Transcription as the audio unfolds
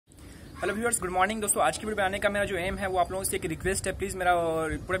Hello viewers, good morning दोस्तों। आज की वीडियो बनाने का मेरा जो एम है वो आप लोगों से एक रिक्वेस्ट है, प्लीज मेरा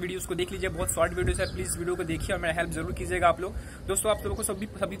पूरा वीडियो को देख लीजिए। बहुत शॉर्ट वीडियो है, प्लीज वीडियो को देखिए और मेरा हेल्प जरूर कीजिएगा आप लोग। दोस्तों आप लोगों को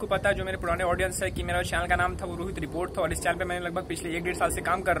सभी को पता है, जो मेरे पुराने ऑडियंस है, कि मेरा चैनल का नाम था वो रोहित रिपोर्ट था और इस चैनल पे मैंने लगभग पिछले 1-1.5 साल से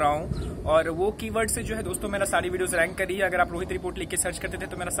काम कर रहा हूँ और वो कीवर्ड से जो है दोस्तों मेरा सारी वीडियोस रैंक करी है। अगर आप रोहित रिपोर्ट लिख के सर्च करते थे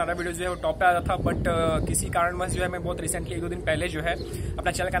तो मेरा सारा वीडियो जो है वो टॉप पे आता था, बट किसी कारणवश जो है मैं बहुत रिसेंटली 1-2 दिन पहले जो है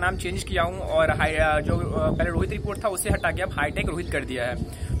अपना चैनल का नाम चेंज किया हूँ और जो पहले रोहित रिपोर्ट था उसे हटा के अब हाईटेक रोहित कर दिया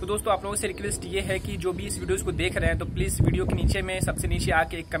है। तो दोस्तों आप लोगों से रिक्वेस्ट ये है कि जो भी इस वीडियोस को देख रहे हैं तो प्लीज वीडियो के नीचे में सबसे नीचे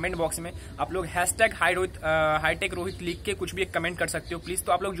आके एक कमेंट बॉक्स में आप लोग #हाईटेक रोहित लिख के कुछ भी एक कमेंट कर सकते हो प्लीज।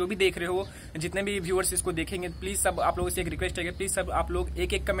 तो आप लोग जो भी देख रहे हो, जितने भी व्यूअर्स इसको देखेंगे, प्लीज सब आप लोगों से एक रिक्वेस्ट है कि प्लीज सब आप लोग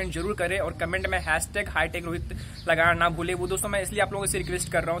एक कमेंट जरूर करें और कमेंट में #हाईटेक रोहित लगाना ना भूले। वो दोस्तों मैं इसलिए आप लोगों से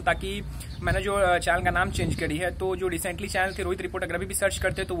रिक्वेस्ट कर रहा हूँ ताकि मैंने जो चैनल का नाम चेंज करी है तो जो रिसेंटली चैनल थे रोहित रिपोर्ट अगर अभी भी सर्च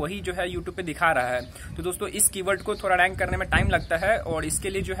करते हैं तो वही जो है यूट्यूब पे दिखा रहा है। तो दोस्तों इस कीवर्ड को थोड़ा रैंक करने में टाइम लगता है और इसके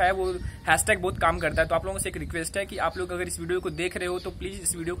लिए जो है वो हैशटैग बहुत काम करता है। तो आप लोगों से एक रिक्वेस्ट है कि आप लोग अगर इस वीडियो को देख रहे हो तो प्लीज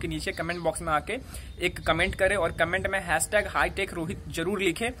इस वीडियो के नीचे कमेंट बॉक्स में आके एक कमेंट करें और कमेंट में #हाईटेक रोहित जरूर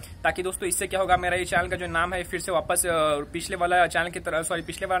लिखें, ताकि दोस्तों इससे क्या होगा, मेरा ये चैनल का जो नाम है फिर से वापस पिछले वाला चैनल की तरह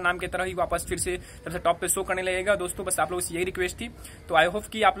पिछले वाला नाम की तरह ही वापस फिर से सबसे टॉप पे शो करने लगेगा। दोस्तों बस आप लोगों से यही रिक्वेस्ट थी। तो आई होप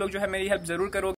कि आप लोग जो है मेरी हेल्प जरूर करोगे।